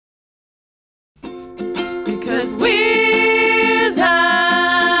'Cause we're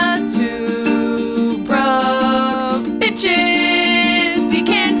the two broke bitches. You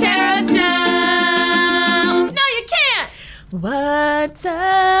can't tear us down. No, you can't. What's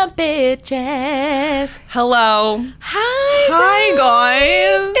up, bitches? Hello. Hi,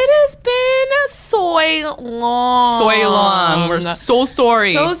 guys. It has been so long. We're so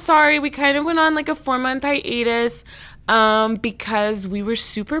sorry. So sorry. We kind of went on like a 4-month hiatus because we were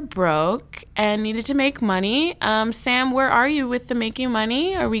super broke and needed to make money. Sam, where are you with the making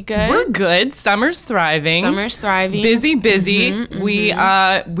money? Are we good? We're good. Summer's thriving. Summer's thriving. Busy.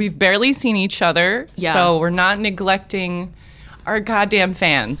 We've barely seen each other, so we're not neglecting our goddamn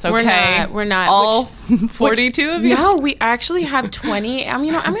fans, okay? We're not. All 42 of you? No, we actually have 20. I'm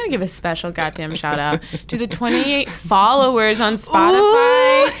going to give a special goddamn shout out to the 28 followers on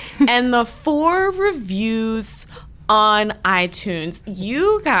Spotify and the 4 reviews on iTunes.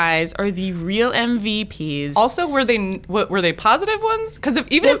 You guys are the real MVPs. Also, were they positive ones? Because if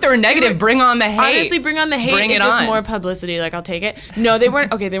they were negative, bring on the hate. Honestly, bring on the hate. Bring it just on. More publicity. Like, I'll take it. No, they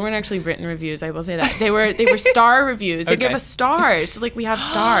weren't. Okay, they weren't actually written reviews. I will say that they were star reviews. They give us stars. So like we have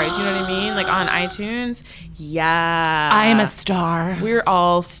stars. You know what I mean? Like on iTunes. Yeah. I am a star. We're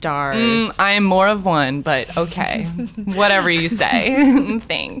all stars. I am more of one, but okay. Whatever you say.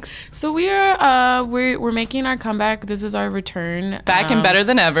 Thanks. So we're making our comeback. This is our return. Back and better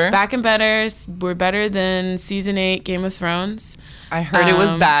than ever. Back and better. We're better than season 8 Game of Thrones. I heard it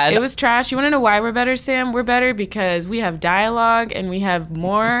was bad. It was trash. You want to know why we're better, Sam? We're better because we have dialogue and we have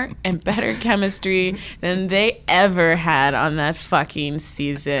more and better chemistry than they ever had on that fucking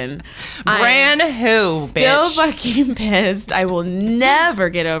season. Brand who, Still bitch. fucking pissed. I will never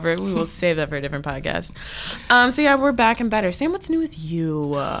get over it. We will save that for a different podcast. So yeah, we're back and better. Sam, what's new with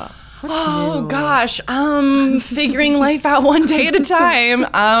you? Oh gosh, figuring life out one day at a time.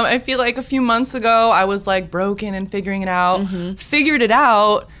 I feel like a few months ago I was like broken and figuring it out. Figured it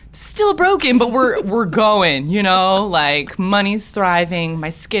out, still broken, but we're going. You know, like money's thriving.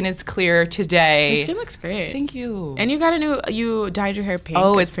 My skin is clear today. Your skin looks great. Thank you. And you dyed your hair pink.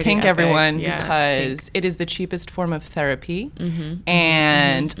 Oh, it's pretty pink, epic. everyone, Yeah, because it is the cheapest form of therapy,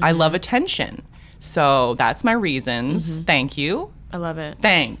 and I love attention. So that's my reasons. Thank you. I love it.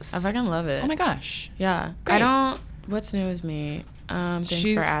 Thanks. I fucking love it. Oh my gosh. Yeah. Great. What's new with me?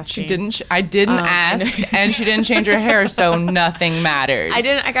 Thanks for asking. I didn't ask, and she didn't change her hair, so nothing matters.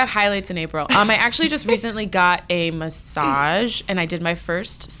 I got highlights in April. I actually just recently got a massage, and I did my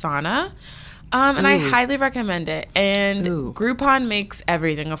first sauna. And I highly recommend it. And Groupon makes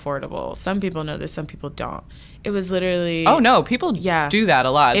everything affordable. Some people know this, some people don't. It was literally... Oh, no. People do that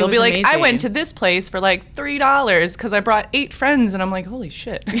a lot. They'll be like, amazing. I went to this place for like $3 because I brought 8 friends. And I'm like, holy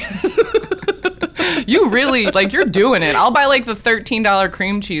shit. You really, like, you're doing it. I'll buy like the $13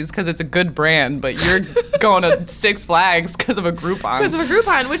 cream cheese because it's a good brand, but you're going to Six Flags because of a Groupon. Because of a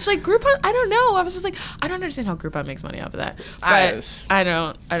Groupon, which like Groupon, I don't know. I was just like, I don't understand how Groupon makes money off of that. But I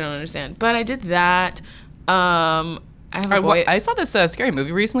don't understand. But I did that. I saw this scary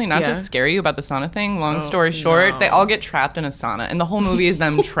movie recently, not to scare you about the sauna thing. Long story short, they all get trapped in a sauna, and the whole movie is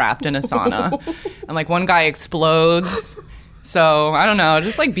them trapped in a sauna. And like one guy explodes. So I don't know,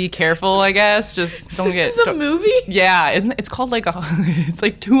 just like be careful, I guess. Just don't get. This is a movie? Yeah, isn't it? It's called like it's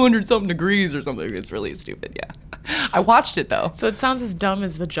like 200 something degrees or something. It's really stupid. Yeah, I watched it though. So it sounds as dumb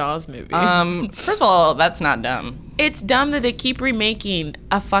as the Jaws movie. First of all, that's not dumb. It's dumb that they keep remaking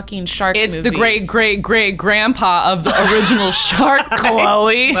a fucking shark movie. It's the great grandpa of the original shark,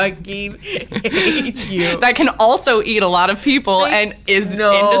 Chloe. Fucking hate you. That can also eat a lot of people and is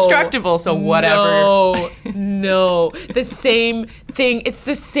indestructible. So whatever. No, the same thing. It's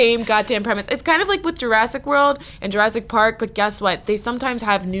the same goddamn premise. It's kind of like with Jurassic World and Jurassic Park, but guess what? They sometimes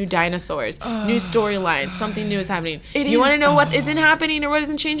have new dinosaurs, new storylines. Something new is happening. You want to know what isn't happening or what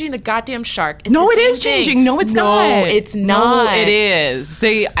isn't changing? The goddamn shark. It's no, the it same is thing. changing. No, it's not. No, it's not. No, it is.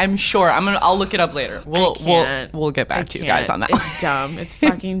 I'm sure. I'll look it up later. We'll get back to you guys on that. It's dumb. It's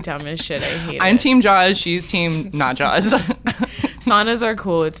fucking dumb as shit. I hate it. I'm Team Jaws. She's Team not Jaws. Saunas are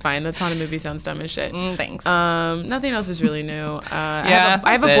cool. It's fine. That sauna movie sounds dumb as shit. Thanks. Nothing else is really new. I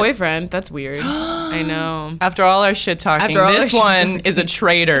have a boyfriend. That's weird. I know. After all our shit talking, this one is a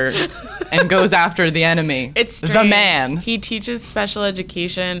traitor and goes after the enemy. It's strange. The man. He teaches special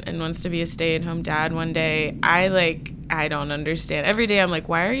education and wants to be a stay-at-home dad one day. I don't understand. Every day I'm like,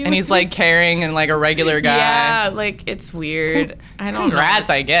 why are you? And he's like caring and like a regular guy. Yeah, like it's weird. I don't know. Congrats,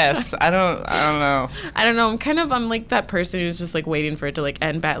 I guess. I don't know. I don't know. I'm like that person who's just like waiting for it to like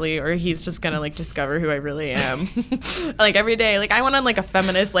end badly, or he's just gonna like discover who I really am. Like every day, like I went on like a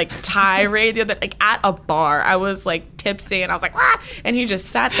feminist like tirade the other, like at a bar. I was like tipsy, and I was like, ah! And he just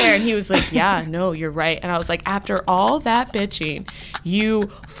sat there, and he was like, yeah, no, you're right. And I was like, after all that bitching, you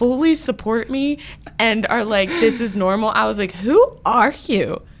fully support me and are like, this is normal. I was like, who are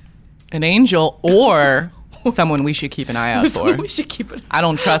you? An angel or someone we should keep an eye out for. We should keep it. I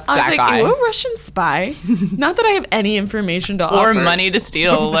don't trust I was that like, guy. are you a Russian spy? Not that I have any information to Or offer. money to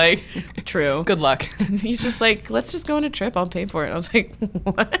steal. Like, True. good luck. He's just like, let's just go on a trip. I'll pay for it. I was like,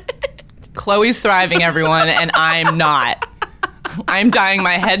 what? Chloe's thriving, everyone, and I'm not. I'm dyeing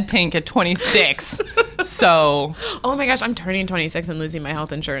my head pink at 26. So. Oh my gosh, I'm turning 26 and losing my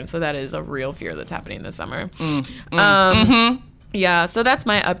health insurance. So that is a real fear that's happening this summer. Yeah, so that's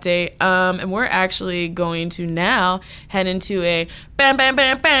my update. And we're actually going to now head into a bam, bam,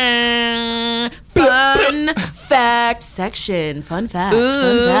 bam, bam, fun fact section. Fun fact,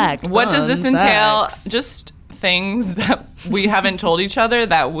 fun fact. What does this fun entail? facts. Just things that we haven't told each other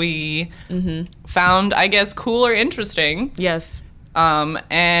that we found, I guess, cool or interesting. Yes.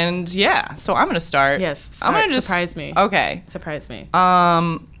 And yeah, so I'm gonna start. Yes, I'm gonna just surprise me. Okay. Surprise me.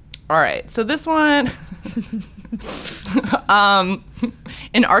 All right. So this one,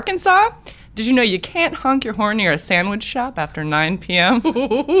 in Arkansas, did you know you can't honk your horn near a sandwich shop after 9 p.m.?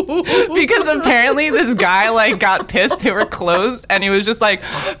 Because apparently this guy like got pissed they were closed, and he was just like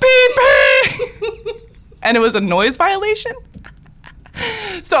beep beep, and it was a noise violation.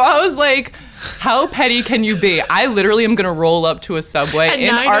 So I was like, how petty can you be? I literally am gonna roll up to a Subway At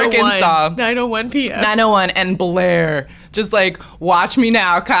in 9:01 Arkansas. 9:01 p.m. 901 and Blair. Just like, watch me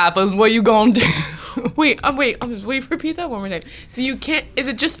now, coppers. What you gonna do? Wait, repeat that one more time. So you can't, is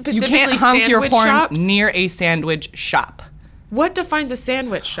it just You specifically can't honk your sandwich horn shops? near a sandwich shop. What defines a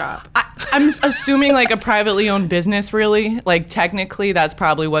sandwich shop? I'm assuming like a privately owned business, really. Like technically that's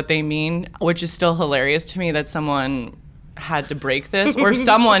probably what they mean, which is still hilarious to me that someone had to break this or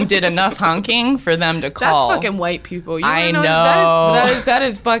someone did enough honking for them to call. That's fucking white people. You I wanna know.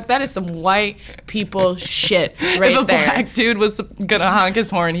 That is some white people shit right If a there. black dude was gonna honk his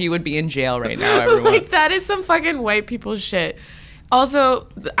horn, he would be in jail right now, everyone. Like that is some fucking white people shit. Also,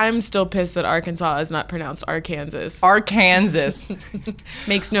 I'm still pissed that Arkansas is not pronounced Arkansas. Arkansas.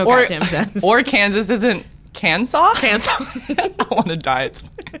 Makes no goddamn sense. Or Kansas isn't Kansas? Kansas. I want to die.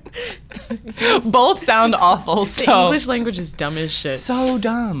 It's both sound awful. The So English language is dumb as shit. so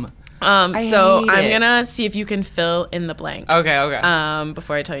dumb. So hate I'm it. gonna see if you can fill in the blank. Okay.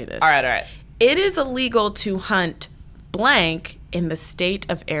 Before I tell you this. All right. It is illegal to hunt blank in the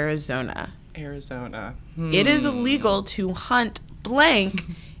state of Arizona. Arizona. It is illegal to hunt blank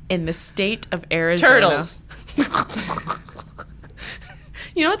in the state of Arizona. Turtles.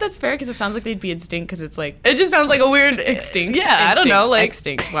 You know what? That's fair because it sounds like they'd be extinct because it's like It just sounds like a weird extinct. Yeah, I don't know. Like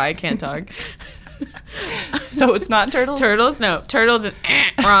extinct. Why I can't talk. so, it's not turtles. Turtles? No. Turtles is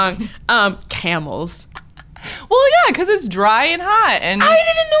wrong. Camels. Well, yeah, because it's dry and hot, and I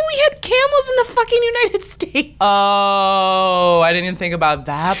didn't know we had camels in the fucking United States. oh, I didn't even think about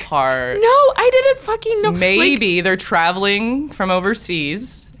that part. No, I didn't fucking know. Maybe they're traveling from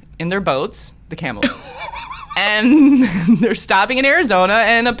overseas in their boats, the camels. And they're stopping in Arizona,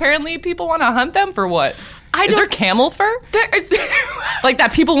 and apparently people want to hunt them for what? Is there camel fur? Like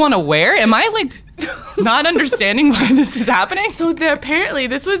that people want to wear? Am I like not understanding why this is happening? So apparently,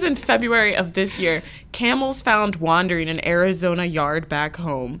 this was in February of this year. Camels found wandering an Arizona yard back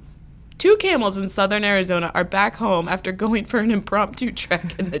home. 2 camels in southern Arizona are back home after going for an impromptu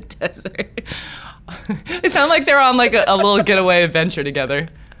trek in the desert. They sound like they're on like a little getaway adventure together.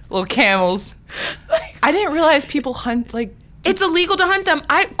 Little camels. I didn't realize people hunt like. It's illegal to hunt them.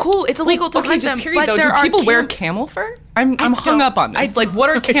 It's illegal to hunt them. Period, but though. there Do are people wear camel fur? I'm hung up on this. Like, what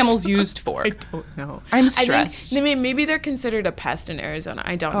are camels used for? I don't know. I'm I stressed. think, maybe they're considered a pest in Arizona.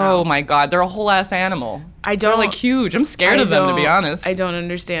 I don't know. Oh my god, they're a whole ass animal. I don't They're like huge. I'm scared of them, to be honest. I don't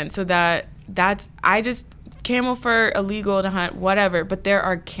understand. So camel fur illegal to hunt, whatever. But there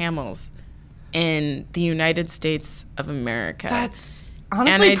are camels in the United States of America. That's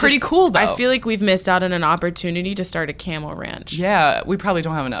honestly pretty cool, though. I feel like we've missed out on an opportunity to start a camel ranch. Yeah, we probably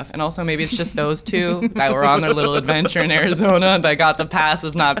don't have enough. And also maybe it's just those two that were on their little adventure in Arizona that got the pass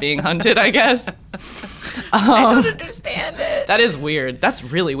of not being hunted, I guess. I don't understand it. That is weird. That's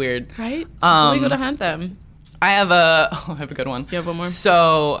really weird. Right? It's illegal to hunt them. I have a good one. You have one more?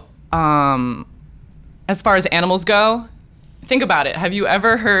 So, as far as animals go, think about it. Have you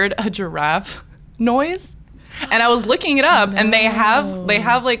ever heard a giraffe noise? And I was looking it up, and they have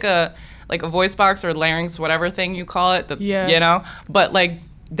like a voice box or larynx, whatever thing you call it. You know, but like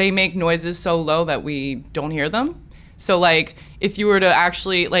they make noises so low that we don't hear them. So like if you were to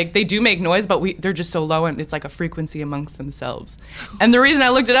actually like they do make noise, but they're just so low and it's like a frequency amongst themselves. And the reason I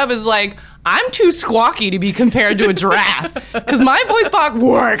looked it up is like I'm too squawky to be compared to a giraffe because my voice box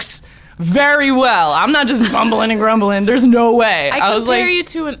works very well. I'm not just mumbling and grumbling. There's no way. I was compare you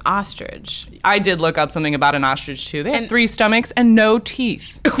to an ostrich. I did look up something about an ostrich too. They have 3 stomachs and no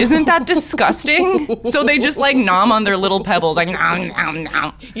teeth. Isn't that disgusting? So they just like nom on their little pebbles, like nom nom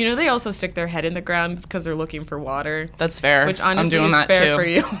nom. You know they also stick their head in the ground because they're looking for water. That's fair. Which honestly I'm doing is that fair too. for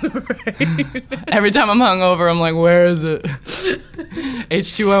you. Right? Every time I'm hungover, I'm like, where is it?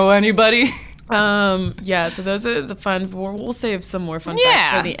 H2O, anybody? Yeah, so those are the fun. We'll save some more fun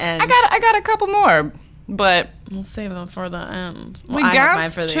facts for the end. I got a couple more, but we'll save them for the end. We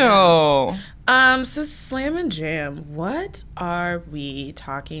got to. So Slam and Jam, what are we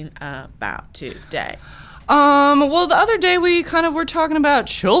talking about today? Well, the other day we kind of were talking about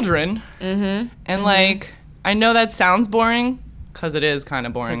children, and like I know that sounds boring. Because it is kind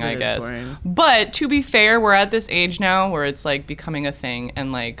of boring, I guess. Boring. But to be fair, we're at this age now where it's like becoming a thing,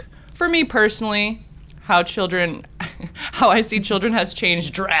 and like. For me personally, how I see children has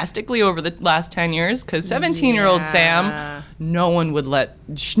changed drastically over the last 10 years. Because 17-year-old Sam, no one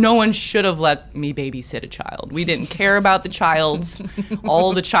should have let me babysit a child. We didn't care about the childs,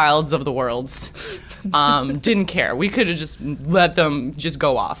 all the childs of the worlds. Didn't care. We could have just let them just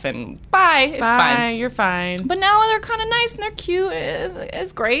go off and bye. It's fine. You're fine. But now they're kind of nice and they're cute.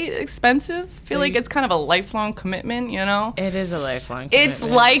 It's great. Expensive. I feel like it's kind of a lifelong commitment, you know? It is a lifelong commitment. It's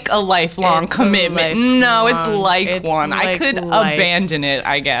like a lifelong commitment. No, it's like one. I could abandon it,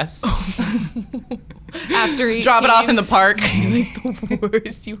 I guess. After 18. Drop it off in the park. You're like the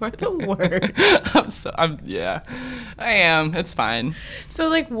worst. You are the worst. I am. It's fine. So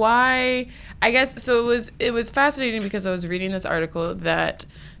like why, I guess, so it was fascinating because I was reading this article that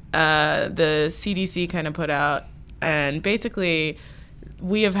the CDC kind of put out, and basically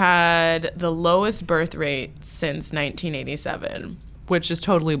we have had the lowest birth rate since 1987. Which is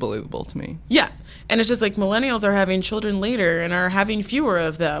totally believable to me. Yeah. And it's just like millennials are having children later and are having fewer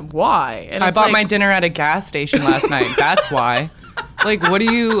of them. Why? And I bought my dinner at a gas station last night. That's why. Like, what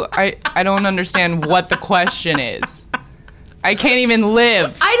do you... I don't understand what the question is. I can't even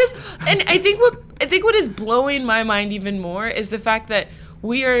live. I think what is blowing my mind even more is the fact that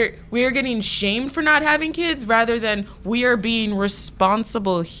we are getting shamed for not having kids rather than we are being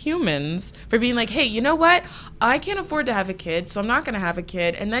responsible humans for being like, hey, you know what? I can't afford to have a kid, so I'm not going to have a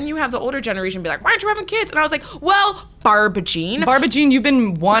kid. And then you have the older generation be like, why aren't you having kids? And I was like, well, Barbara-Jean, you've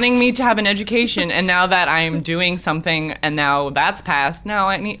been wanting me to have an education, and now that I'm doing something and now that's passed, now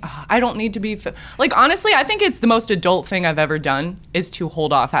I don't need to be... Like, honestly, I think it's the most adult thing I've ever done is to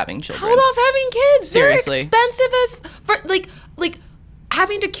hold off having children. Hold off having kids. Seriously. They're expensive as... For, like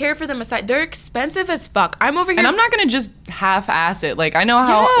having to care for them aside, they're expensive as fuck. I'm over here... And I'm not going to just half-ass it. Like, I know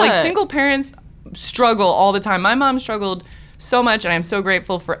how... Yeah. Like, single parents struggle all the time. My mom struggled so much, and I'm so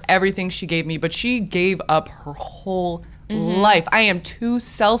grateful for everything she gave me, but she gave up her whole life. I am too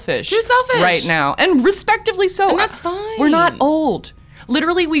selfish right now. And respectively so. And that's fine. We're not old.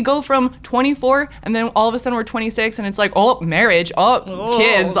 Literally, we go from 24, and then all of a sudden we're 26, and it's like, oh, marriage,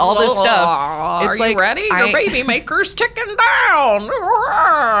 kids, all this stuff. It's like, you ready? Your baby maker's ticking down.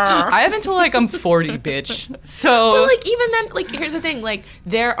 I have until like I'm 40, bitch. So, but like even then, like here's the thing: like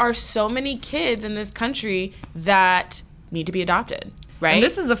there are so many kids in this country that need to be adopted. Right? And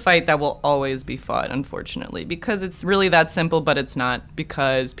this is a fight that will always be fought, unfortunately, because it's really that simple, but it's not,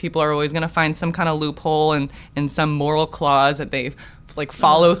 because people are always going to find some kind of loophole and some moral clause that they like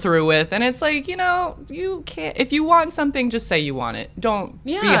follow through with. And it's like, you know, you can't, if you want something, just say you want it. Don't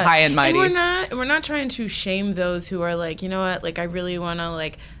be high and mighty. And we're not trying to shame those who are like, you know what, like I really want to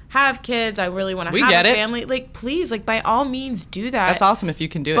like have kids. I really want to have a family. Like, please, like by all means do that. That's awesome if you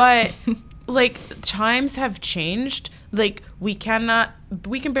can do it. But like times have changed. Like we can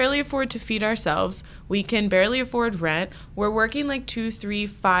barely afford to feed ourselves. We can barely afford rent. We're working like 2, 3,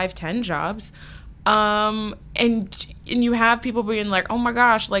 5, 10 jobs. And you have people being like, oh my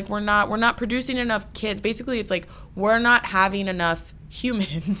gosh, like we're not producing enough kids. Basically it's like we're not having enough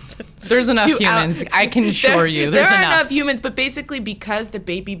humans. There's enough humans. I can assure you. There are enough humans, but basically because the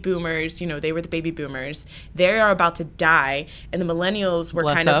baby boomers, you know, they were the baby boomers, they are about to die, and the millennials were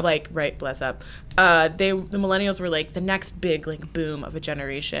of like, right, bless up. The millennials were like the next big like boom of a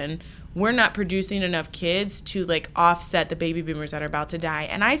generation. We're not producing enough kids to like offset the baby boomers that are about to die.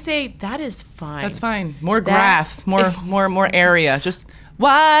 And I say that is fine. That's fine. More grass, more area. Just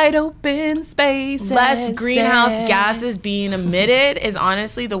wide open spaces. Less greenhouse gases being emitted is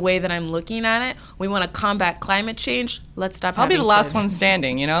honestly the way that I'm looking at it. We want to combat climate change. Let's stop I'll be having the last kids. one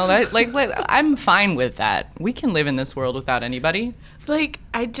standing, you know? I'm fine with that. We can live in this world without anybody. Like,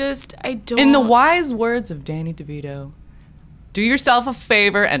 I don't. In the wise words of Danny DeVito, do yourself a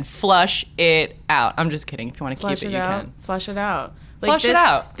favor and flush it out. I'm just kidding. If you want to keep it, you can. Flush it out. Flush it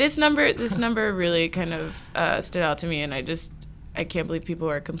out. This number really kind of stood out to me, and I can't believe people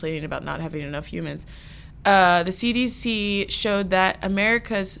are complaining about not having enough humans. The CDC showed that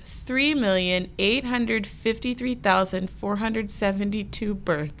America's 3,853,472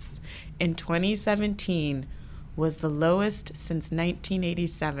 births in 2017 was the lowest since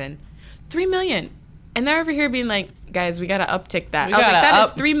 1987. 3 million. And they're over here being like, guys, we got to uptick that. I was like, that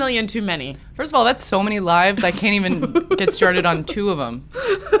is 3 million too many. First of all, that's so many lives. I can't even get started on 2 of them.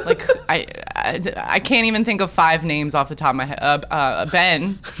 Like, I can't even think of 5 names off the top of my head.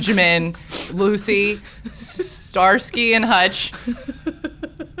 Ben, Jimin, Lucy, Starsky and Hutch,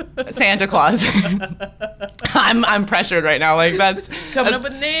 Santa Claus. I'm pressured right now. Like, that's coming up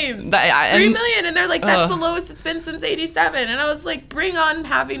with names. 3 million, and they're like, that's the lowest it's been since '87. And I was like, bring on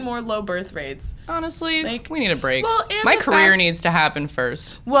having more low birth rates. Honestly, like, we need a break. Well, my career needs to happen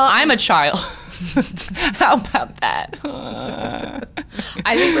first. Well, I'm a child. How about that?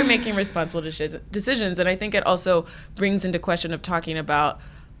 I think we're making responsible decisions, and I think it also brings into question of talking about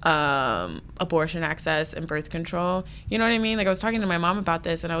abortion access and birth control. You know what I mean? Like, I was talking to my mom about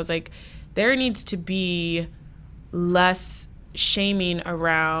this, and I was like, there needs to be less shaming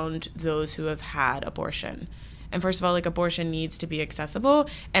around those who have had abortion. And first of all, like, abortion needs to be accessible.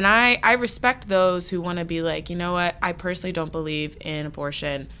 And I respect those who want to be like, you know what, I personally don't believe in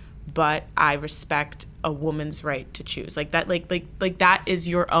abortion, but I respect a woman's right to choose. Like that, like that is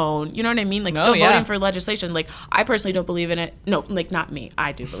your own, you know what I mean? Like, still voting for legislation. Like, I personally don't believe in it. No, like, not me.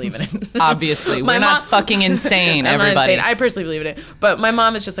 I do believe in it. Obviously. We're not fucking insane, I'm everybody. not insane. I personally believe in it. But my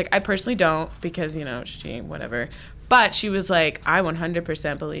mom is just like, I personally don't, because, you know, she, whatever. But she was like, I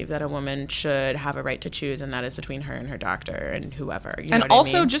 100% believe that a woman should have a right to choose, and that is between her and her doctor and whoever. You know what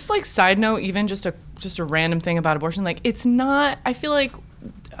also, I mean? just like side note, even just a random thing about abortion, like, it's not, I feel like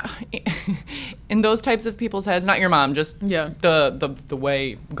in those types of people's heads, not your mom, just the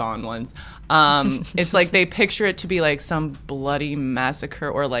way gone ones, it's like they picture it to be like some bloody massacre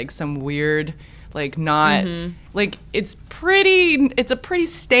or like some weird, like, not like, it's a pretty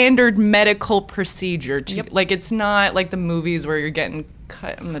standard medical procedure to, like, it's not like the movies where you're getting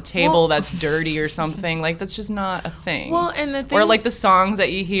cut on the table that's dirty or something. Like, that's just not a thing. Well, and the thing, or like the songs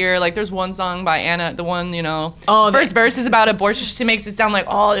that you hear, like, there's one song by Anna, the one, you know, first verse is about abortion. She makes it sound like,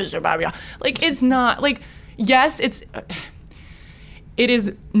 oh, this is about, like, it's not, like, yes, it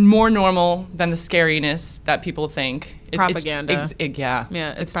is more normal than the scariness that people think. Propaganda.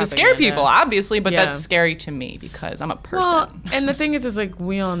 It's to scare people, obviously, but that's scary to me because I'm a person. Well, and the thing is like,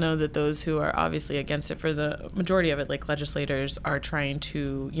 we all know that those who are obviously against it, for the majority of it, like, legislators are trying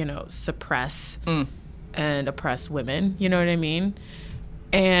to, you know, suppress and oppress women. You know what I mean?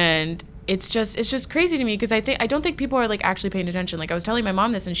 And it's just crazy to me, because I don't think people are, like, actually paying attention. Like, I was telling my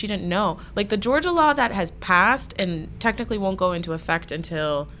mom this, and she didn't know. Like, the Georgia law that has passed and technically won't go into effect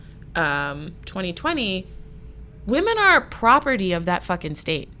until 2020, women are property of that fucking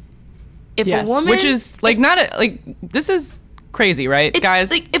state. If a woman, which is like this is crazy, right,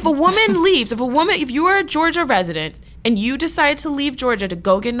 guys? Like, if a woman leaves, if you are a Georgia resident and you decide to leave Georgia to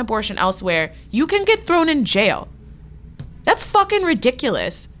go get an abortion elsewhere, you can get thrown in jail. That's fucking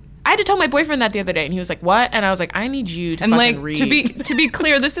ridiculous. I had to tell my boyfriend that the other day, and he was like, "What?" And I was like, "I need you to fucking read." To be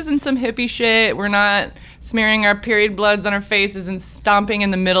clear, this isn't some hippie shit. We're not smearing our period bloods on our faces and stomping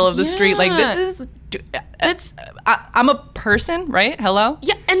in the middle of the street. Like, this is. I'm a person, right? Hello?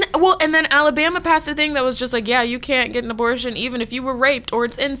 Yeah, and then Alabama passed a thing that was just like, yeah, you can't get an abortion even if you were raped or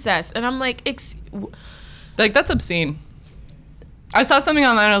it's incest. And I'm like, like, that's obscene. I saw something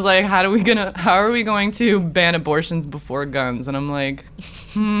online, and I was like, how are we going to ban abortions before guns? And I'm like,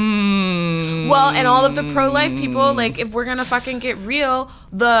 Well, and all of the pro-life people, like, if we're gonna fucking get real,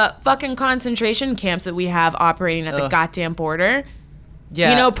 the fucking concentration camps that we have operating at the goddamn border.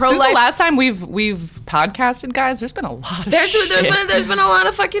 Yeah, you know, pro-life. Since the last time we've podcasted, guys, there's been a lot of shit. There's been a lot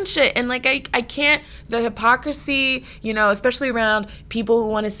of fucking shit, and like, I can't, the hypocrisy, you know, especially around people who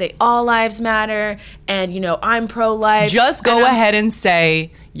want to say all lives matter, and, you know, I'm pro-life. Just go ahead and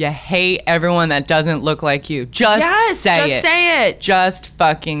say you hate everyone that doesn't look like you. Just say it. Just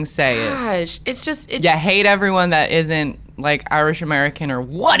fucking say it. Gosh, it's you hate everyone that isn't, like, Irish American or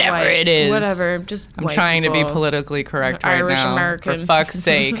whatever it is. Whatever, just I'm trying to be politically correct right Irish now. American. For fuck's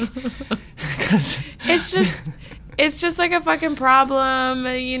sake. It's just, It's just like a fucking problem.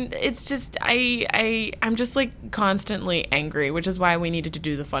 It's just I'm just like constantly angry, which is why we needed to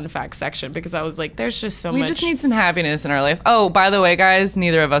do the fun fact section, because I was like, there's just so much. We just need some happiness in our life. Oh, by the way, guys,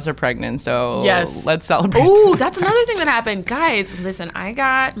 neither of us are pregnant, so yes, let's celebrate. Ooh, that's another thing that happened, guys. Listen, I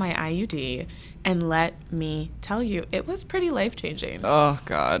got my IUD, and let me tell you, it was pretty life changing. Oh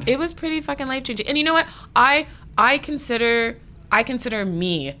God, it was pretty fucking life changing. And you know what? I consider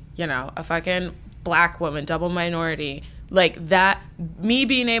me, a fucking Black woman, double minority, like that, me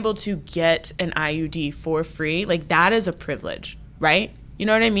being able to get an IUD for free, like that is a privilege, right? You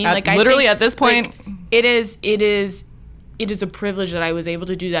know what I mean? At this point, like, it is a privilege that I was able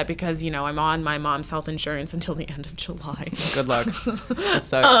to do that because, I'm on my mom's health insurance until the end of July. Good luck. That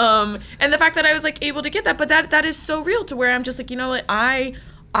sucks. And the fact that I was like able to get that, but that is so real to where I'm just like, you know what, I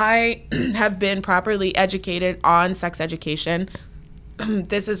have been properly educated on sex education.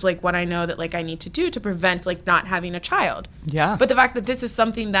 This is like what I know that like I need to do to prevent like not having a child. Yeah. But the fact that this is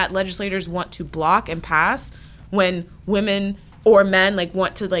something that legislators want to block and pass when women or men like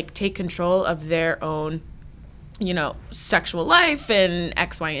want to like take control of their own, sexual life and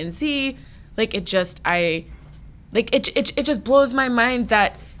X, Y, and Z, like it just it just blows my mind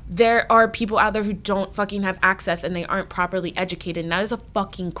that there are people out there who don't fucking have access and they aren't properly educated, and that is a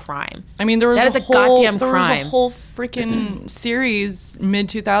fucking crime. I mean, there was a goddamn crime. There was a whole freaking series,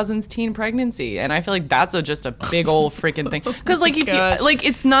 mid-2000s teen pregnancy, and I feel like that's just a big old freaking thing. Because like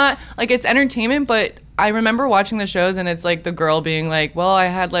it's not like it's entertainment, but I remember watching the shows and it's like the girl being like, "Well, I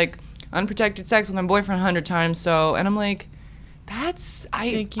had like unprotected sex with my boyfriend 100 times, so," and I'm like, that's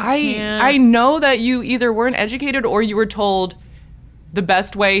I know that you either weren't educated or you were told the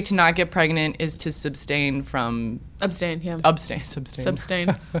best way to not get pregnant is to abstain from... Abstain, yeah. Abstain.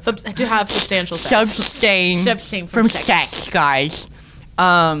 To have substantial sex. Abstain from sex, guys.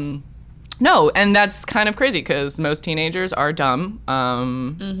 No, and that's kind of crazy because most teenagers are dumb.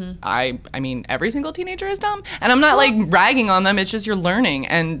 I mean, every single teenager is dumb. And I'm not like ragging on them. It's just you're learning,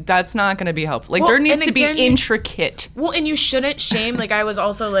 and that's not going to be helpful. Like, there needs to be intricate. Well, and you shouldn't shame. Like, I was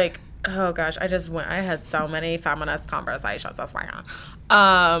also like... Oh gosh, I had so many feminist conversations. That's why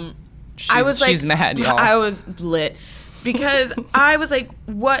she's mad, y'all. I was lit because I was like,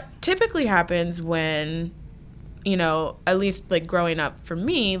 what typically happens when, at least like growing up for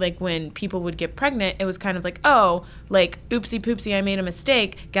me, like when people would get pregnant, it was kind of like, oh, like oopsie poopsie, I made a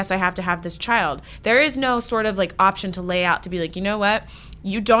mistake. Guess I have to have this child. There is no sort of like option to lay out to be like, you know what?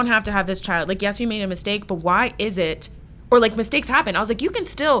 You don't have to have this child. Like, yes, you made a mistake, but why is it? Or like mistakes happen. I was like, you can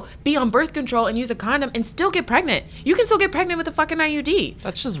still be on birth control and use a condom and still get pregnant. You can still get pregnant with a fucking IUD.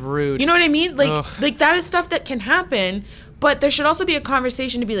 That's just rude. You know what I mean? Like that is stuff that can happen. But there should also be a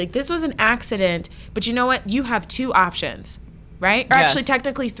conversation to be like, this was an accident, but you know what? You have two options, right? Or actually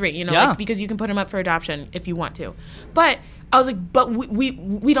technically three, like, because you can put them up for adoption if you want to. But I was like, but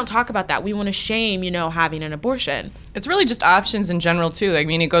we don't talk about that. We want to shame, having an abortion. It's really just options in general, too. Like, I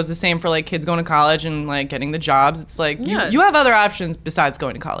mean, it goes the same for, like, kids going to college and, like, getting the jobs. It's like, you have other options besides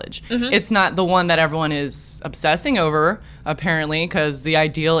going to college. Mm-hmm. It's not the one that everyone is obsessing over, apparently, because the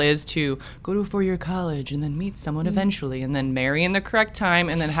ideal is to go to a 4-year college and then meet someone eventually and then marry in the correct time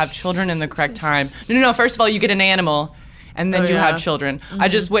and then have children in the correct time. No. First of all, you get an animal. And then you have children. Mm-hmm. I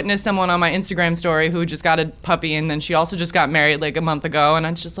just witnessed someone on my Instagram story who just got a puppy, and then she also just got married like a month ago. And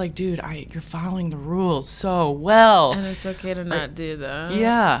I'm just like, dude, you're following the rules so well. And it's okay to not do that.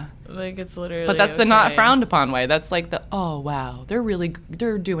 Yeah. Like, it's literally But that's the not frowned upon way. That's like the, oh, wow,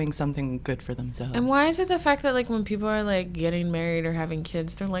 they're doing something good for themselves. And why is it the fact that, like, when people are, like, getting married or having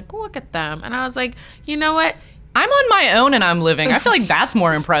kids, they're like, look at them. And I was like, you know what? I'm on my own and I'm living. I feel like that's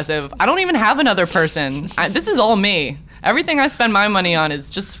more impressive. I don't even have another person. This is all me. Everything I spend my money on is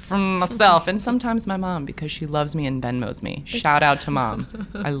just from myself, and sometimes my mom, because she loves me and Venmos me. Shout out to Mom.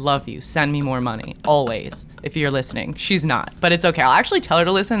 I love you. Send me more money, always, if you're listening. She's not, but it's okay. I'll actually tell her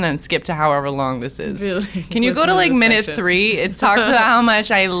to listen and then skip to however long this is. Really? Can you go to like minute 3? It talks about how much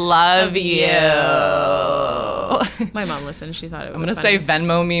I love you. My mom listened. She thought it was I'm going to funny. say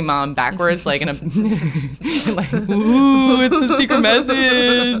Venmo me, Mom, backwards, like in a... like, ooh, it's a secret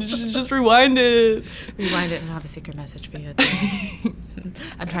message. Just rewind it. Rewind it and I'll have a secret message for you.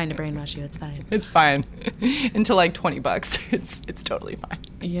 I'm trying to brainwash you. It's fine. It's fine. Until like $20. It's totally fine.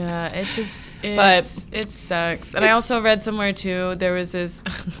 Yeah, it sucks. And I also read somewhere too, there was this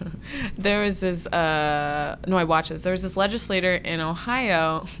there was this legislator in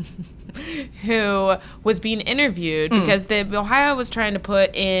Ohio who was being interviewed because Ohio was trying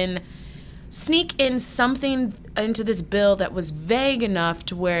to sneak in something into this bill that was vague enough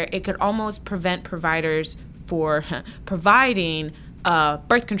to where it could almost prevent providers for providing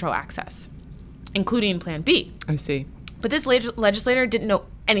birth control access. including Plan B. I see. But this legislator didn't know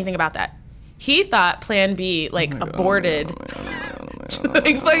anything about that. He thought Plan B aborted.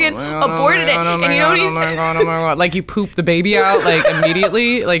 Like fucking aborted it. And you know what he said? Like you poop the baby out like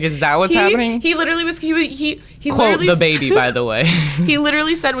immediately? Like is that what's happening? He literally was he Quote the baby, by the way. He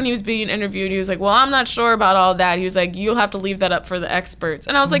literally said when he was being interviewed, he was like, well, I'm not sure about all that. He was like, you'll have to leave that up for the experts.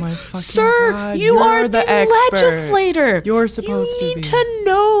 And I was like, sir, God, you are the expert. Legislator. You're supposed to be. You need to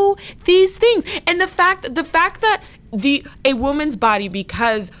know these things. And the fact that a woman's body,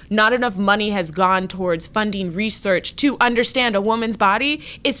 because not enough money has gone towards funding research to understand a woman's body,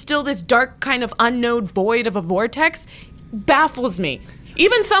 is still this dark kind of unknown void of a vortex, baffles me.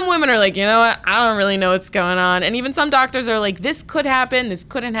 Even some women are like, you know what? I don't really know what's going on. And even some doctors are like, this could happen. This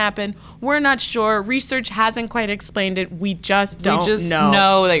couldn't happen. We're not sure. Research hasn't quite explained it. We just don't know. We just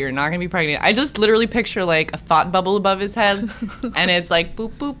know that you're not going to be pregnant. I just literally picture like a thought bubble above his head. And it's like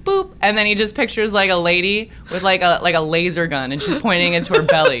boop, boop, boop. And then he just pictures like a lady with like a laser gun. And she's pointing into her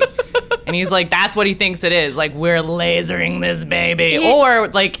belly. And he's like, that's what he thinks it is. Like, we're lasering this baby. Or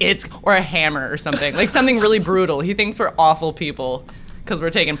like or a hammer or something. Like something really brutal. He thinks we're awful people. Because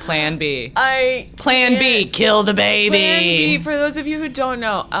we're taking Plan B. Plan B, kill the baby. Plan B, for those of you who don't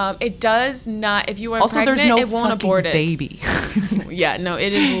know, it does not, if you are pregnant, there's no it won't abort it. baby. Yeah, no,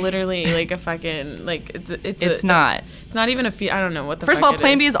 it is literally like a fucking, like, it's not. It's not even I don't know what the First fuck of all,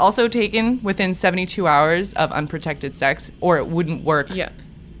 Plan B is also taken within 72 hours of unprotected sex, or it wouldn't work. Yeah.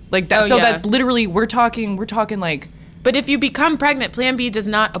 Like that. That's literally, we're talking like. But if you become pregnant, Plan B does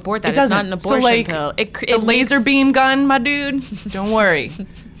not abort that. It doesn't. It's not an abortion pill. The laser beam gun, my dude. Don't worry.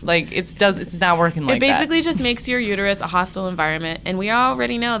 Like it's not working like that. It basically just makes your uterus a hostile environment, and we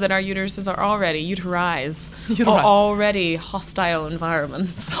already know that our uteruses are already already hostile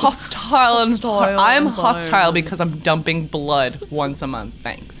environments. I'm hostile because I'm dumping blood once a month.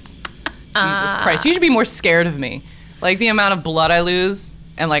 Thanks. Jesus Christ. You should be more scared of me. Like the amount of blood I lose.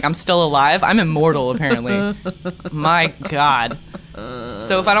 And like I'm still alive. I'm immortal apparently. My God.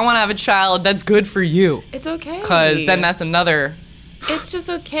 So if I don't want to have a child, that's good for you. It's okay. Because then that's another. It's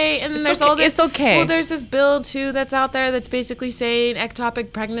just okay. And it's there's okay. all this. It's okay. Well, there's this bill too that's out there that's basically saying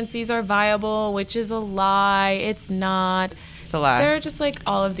ectopic pregnancies are viable, which is a lie. It's not. It's a lie. There are just like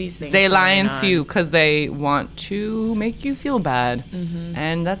all of these things. They lie to you because they want to make you feel bad. Mm-hmm.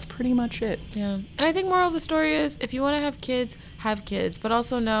 And that's pretty much it. Yeah. And I think moral of the story is if you want to have kids, but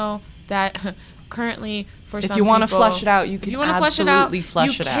also know that currently for some people, if you want to flush it out, you can absolutely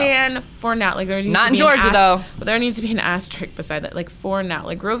flush it out. You can for now. Like there needs not to be in Georgia though. But there needs to be an asterisk beside that. Like for now.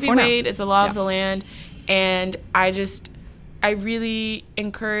 Like Roe v. Wade is the law of the land, and I really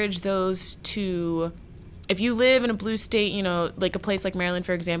encourage those to. If you live in a blue state, you know, like a place like Maryland,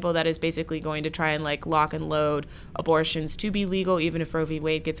 for example, that is basically going to try and like lock and load abortions to be legal, even if Roe v.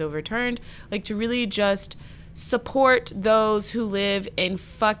 Wade gets overturned, like to really just support those who live in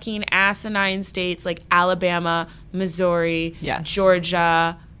fucking asinine states like Alabama, Missouri,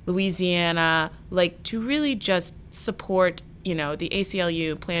 Georgia, Louisiana, like to really just support, you know, the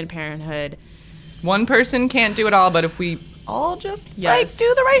ACLU, Planned Parenthood. One person can't do it all, but if we all just like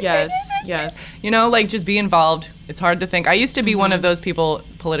do the right thing. Yes. You know, like just be involved. It's hard to think. I used to be one of those people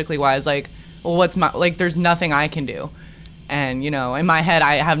politically wise, like, well, what's my, like, there's nothing I can do. And, you know, in my head,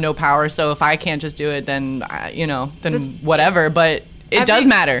 I have no power. So if I can't just do it, then, whatever. But it does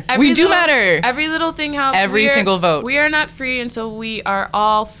matter. We do matter. Every little thing helps. Every single vote. We are not free until we are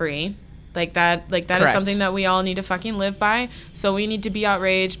all free. Like that is something that we all need to fucking live by. So we need to be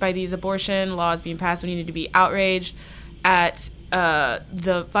outraged by these abortion laws being passed. We need to be outraged at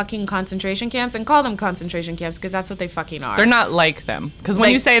the fucking concentration camps and call them concentration camps because that's what they fucking are. They're not like them. Because when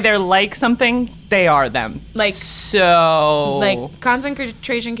you say they're like something, they are them. Like so. Like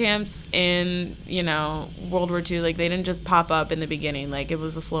concentration camps in, you know, World War II, like they didn't just pop up in the beginning. Like it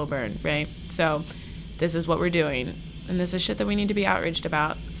was a slow burn, right? So this is what we're doing. And this is shit that we need to be outraged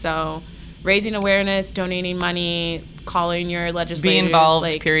about. So raising awareness, donating money, calling your legislators. Be involved,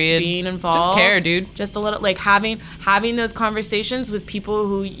 like, period. Being involved. Just care, dude. Just a little, like having those conversations with people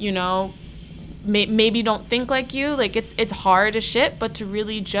who, you know, maybe don't think like you. Like it's hard as shit, but to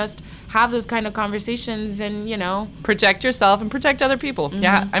really just have those kind of conversations and, you know. Protect yourself and protect other people. Mm-hmm.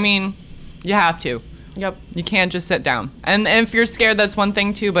 Yeah, I mean, you have to. Yep. You can't just sit down. And if you're scared, that's one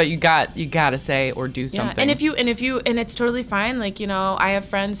thing too, but you gotta say or do something. And if you and it's totally fine. Like, you know, I have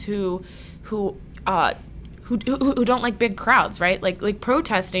friends who don't like big crowds, right? Like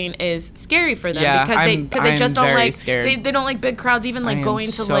protesting is scary for them because they just don't like scared. They don't like big crowds, even like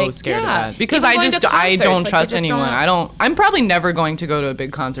going to like scared of that. Because I don't trust anyone. I'm probably never going to go to a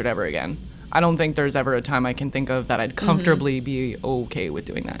big concert ever again. I don't think there's ever a time I can think of that I'd comfortably be okay with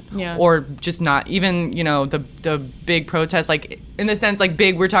doing that. Yeah. Or just not even, you know, the big protests, like in the sense like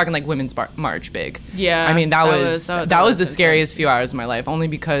big, we're talking like Women's March big. Yeah. I mean, that was the scariest few hours of my life, only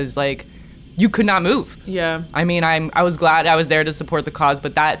because like you could not move. Yeah. I mean, I was glad I was there to support the cause,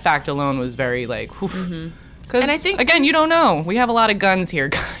 but that fact alone was very like, Because, I think, again, you don't know. We have a lot of guns here,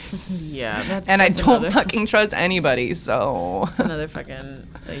 guys. Yeah, that's I don't fucking trust anybody, so. That's another fucking,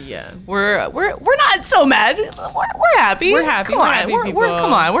 yeah. We're not so mad. We're happy. We're happy. Come We're on. happy We're people.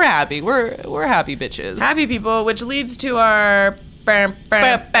 come on. We're happy. We're happy bitches. Happy people, which leads to our fun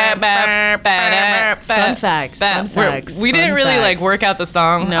facts. We didn't really like work out the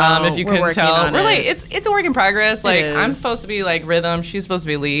song. No, if you we're couldn't working tell, on we're like it. it's a work in progress. Like is. I'm supposed to be like rhythm, she's supposed to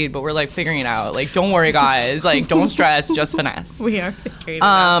be lead, but we're like figuring it out. Like don't worry, guys. Like don't stress, just finesse. We are figuring it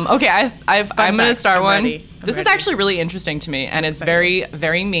out. Okay, I'm gonna facts. start I'm one. ready. This is ready. actually really interesting to me, and it's very,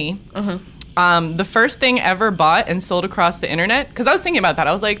 very me. Uh-huh. The first thing ever bought and sold across the internet, because I was thinking about that.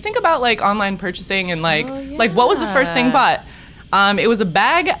 I was like, think about like online purchasing and like what was the first thing bought? It was a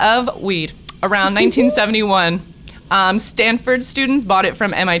bag of weed around 1971. Stanford students bought it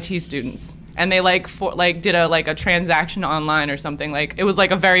from MIT students, and they did a transaction online or something. Like it was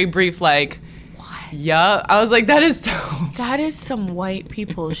like a very brief like. Yeah, I was like, that is so. That is some white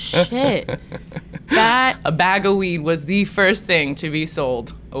people shit. That a bag of weed was the first thing to be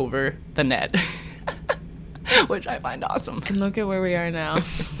sold over the net, which I find awesome. and look at where we are now.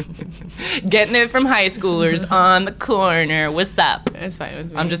 Getting it from high schoolers on the corner. What's up? It's fine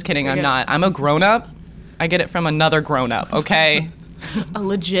with me. I'm just kidding. I'm not. I'm a grown up. I get it from another grown up. Okay. a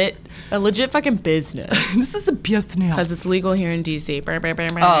legit fucking business. This is a business. Because it's legal here in DC.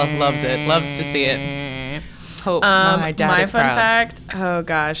 Oh, loves it. Loves to see it. Hope my dad my is fun proud. fact. Oh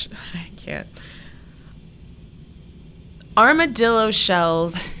gosh, I can't. Armadillo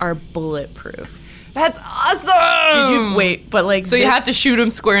shells are bulletproof. That's awesome. Did you wait? But like, so you have to shoot him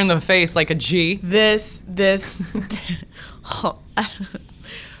square in the face like a G. This.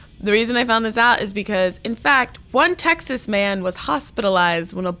 The reason I found this out is because, in fact, one Texas man was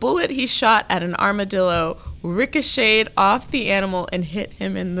hospitalized when a bullet he shot at an armadillo ricocheted off the animal and hit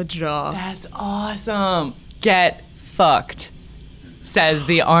him in the jaw. That's awesome. Get fucked, says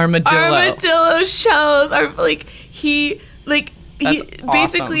the armadillo. Armadillo shells are That's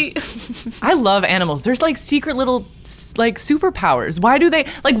basically. I love animals. There's like secret little like superpowers.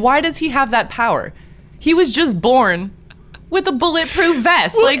 Why does he have that power? He was just born with a bulletproof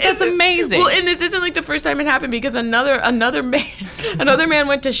vest. Well, like that's amazing. Well, and this isn't like the first time it happened because another man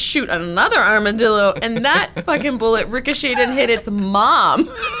went to shoot another armadillo and that fucking bullet ricocheted and hit its mom.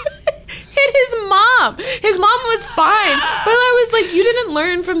 Hit his mom. His mom was fine, but I was like, you didn't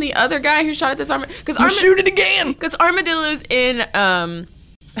learn from the other guy who shot at this armadillo. Shoot it again. Because armadillos in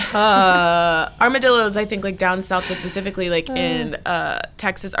armadillos, I think like down south, but specifically like in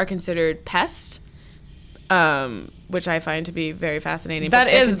Texas, are considered pests. Which I find to be very fascinating. That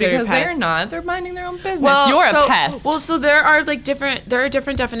but they're is considered because pests. they're not. They're minding their own business. Well, You're so, a pest. Well, so there are different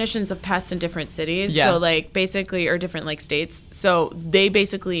definitions of pests in different cities. Yeah. So like basically, or different like states. So they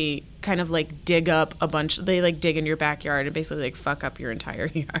basically kind of like dig up a bunch. They like dig in your backyard and basically like fuck up your entire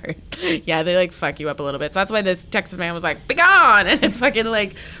yard. Yeah, they like fuck you up a little bit. So that's why this Texas man was like, "Be gone!" and it fucking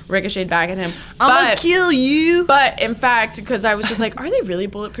like ricocheted back at him. I'm gonna kill you. But in fact, because I was just like, are they really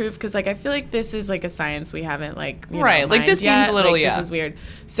bulletproof? Because like I feel like this is like a science we haven't like right. Like this seems a little This is weird.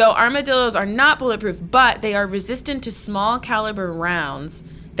 So armadillos are not bulletproof, but they are resistant to small caliber rounds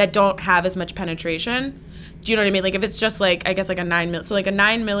that don't have as much penetration. Do you know what I mean? Like if it's just like, I guess like a 9 so like a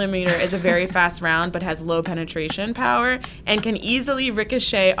 9mm is a very fast round but has low penetration power and can easily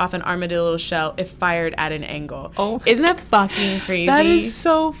ricochet off an armadillo shell if fired at an angle. Oh, isn't that fucking crazy? That is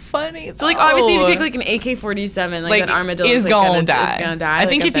so funny. So like obviously if you take like an AK-47, like an armadillo is gonna die. It's gonna die. I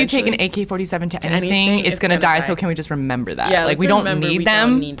think like, if you take an eventually. AK-47 to anything, it's gonna die. So can we just remember that? Yeah, like we don't need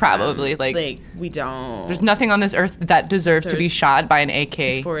them. Probably like we don't. There's nothing on this earth that deserves to be shot by an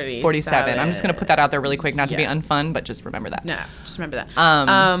AK-47. I'm just gonna put that out there really quick, not to be unfun, but just remember that. No, just remember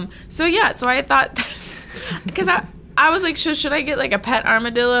that. So yeah, so I thought because I was like, should I get like a pet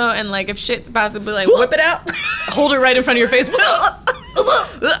armadillo and like if shit's about to be like whip it out, hold it right in front of your face.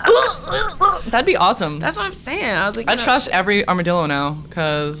 That'd be awesome. That's what I'm saying. I was like, I trust every armadillo now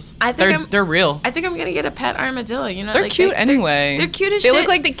because they're real. I think I'm gonna get a pet armadillo. You know, they're like, cute anyway. They're cute as shit. shit. They look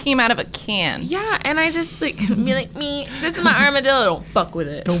like they came out of a can. Yeah, and I just like be like me. This is my armadillo. Don't fuck with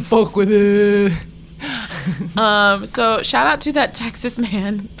it. Don't fuck with it. So shout out to that Texas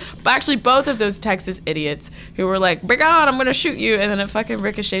man, but actually both of those Texas idiots who were like, "Bring on, I'm gonna shoot you," and then it fucking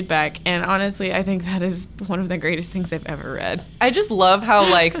ricocheted back. And honestly, I think that is one of the greatest things I've ever read. I just love how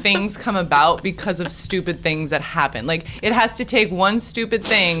like things come about because of stupid things that happen. Like it has to take one stupid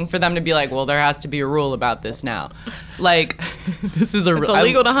thing for them to be like, well, there has to be a rule about this now. Like this is It's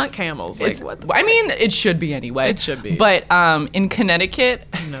illegal to hunt camels. Like, what the I mean, it should be anyway. It should be. But in Connecticut,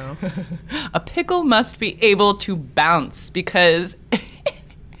 No. a pickle must be able to bounce because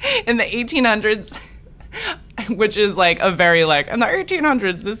in the 1800s, which is like a very like, in the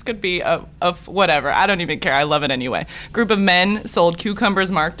 1800s, this could be a whatever. I don't even care. I love it anyway. Group of men sold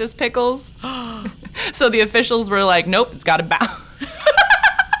cucumbers marked as pickles. So the officials were like, nope, it's got to bounce.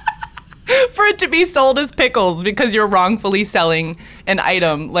 For it to be sold as pickles because you're wrongfully selling an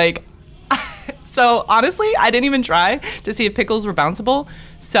item. Like, so honestly, I didn't even try to see if pickles were bounceable.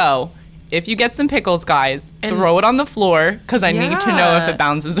 So if you get some pickles, guys, throw it on the floor because I need to know if it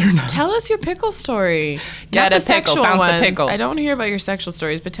bounces or not. Tell us your pickle story. Get Not a the pickle, sexual bounce a ones. pickle. I don't hear about your sexual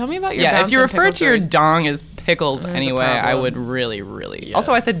stories, but tell me about your Yeah, bounce if you and refer pickle to your stories. dong as pickles There's a anyway, I problem. would really. Yeah.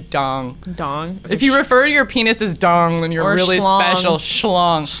 Also, I said dong. Dong. If you refer to your penis as dong, then you're Or really schlong. special.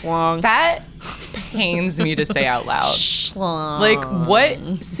 Schlong. Schlong. That pains me to say out loud. Schlong. Like,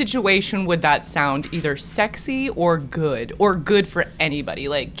 what situation would that sound either sexy or good for anybody?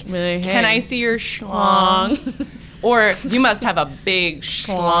 Like, Really, can hey. I see your schlong? Or you must have a big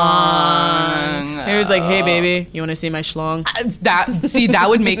schlong. He was like, "Hey, baby, you want to see my schlong? That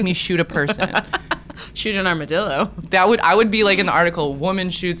would make me shoot a person. Shoot an armadillo." I would be like in the article,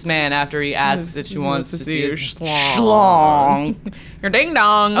 woman shoots man after he asks if she wants to see his schlong. schlong. Your ding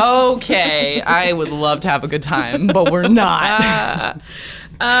dong. Okay, I would love to have a good time, but we're not.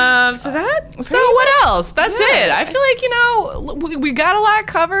 So that. So what else? That's it. I feel like, we got a lot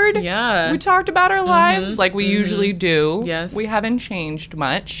covered. Yeah. We talked about our lives like we usually do. Yes. We haven't changed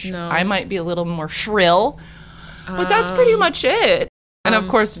much. No. I might be a little more shrill, but that's pretty much it. And of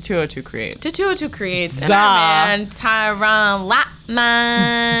course, the 202 creates. The 202 creates. Zah. And our man, Tyron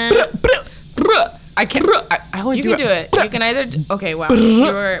Latman. I can't. I always You do can do it. You can either. Okay, wow.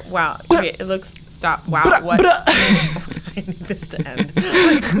 You're. Wow. Okay, it looks. Stop. Wow. What? I need this to end.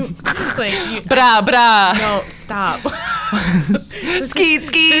 Like you, Bra. no, stop.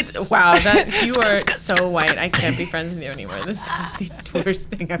 Skeet. Wow, that you are so white. I can't be friends with you anymore. This is the worst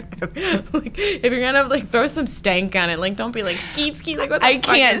thing I've ever. Like, if you're gonna like throw some stank on it, like don't be like skeet. Like what the I fuck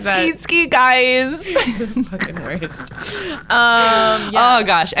can't is that? skeet, guys. Fucking worst. Yeah. Oh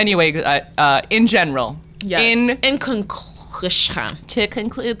gosh. Anyway, in general. Yes. In conclusion. To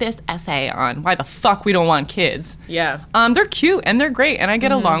conclude this essay on why the fuck we don't want kids. Yeah. They're cute and they're great and I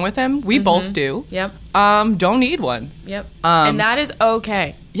get along with them. We both do. Yep. Don't need one. Yep. And that is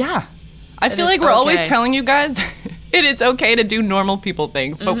okay. Yeah. I feel is like we're always okay. telling you guys it's okay to do normal people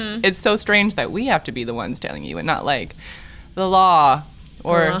things, but it's so strange that we have to be the ones telling you and not like the law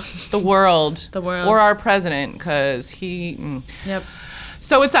or the world or our president because he. Yep.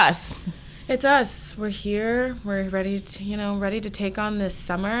 So it's us. It's us. We're here. We're ready to take on this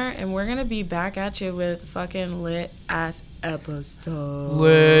summer, and we're gonna be back at you with fucking lit ass episodes.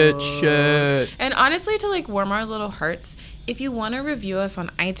 Lit shit. And honestly, to like warm our little hearts, if you want to review us on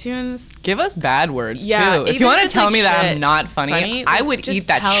iTunes, Give us bad words yeah, too. If you even want to it's, tell like, me that shit I'm not funny, I like, would just eat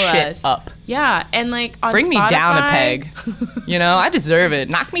that tell shit us. up. Yeah, and like on Bring me down a Spotify- peg. I deserve it.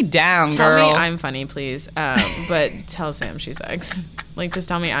 Knock me down, Tell girl. me I'm funny, please. But tell Sam she sucks. Like, just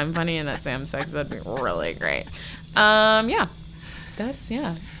tell me I'm funny and that Sam sucks. That'd be really great. Yeah. That's,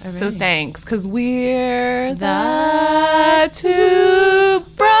 yeah. So alright. thanks, because we're the two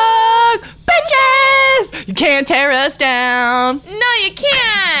broke bitches. You can't tear us down. No, you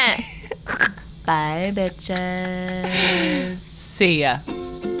can't. Bye, bitches. See ya.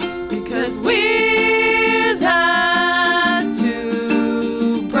 Because we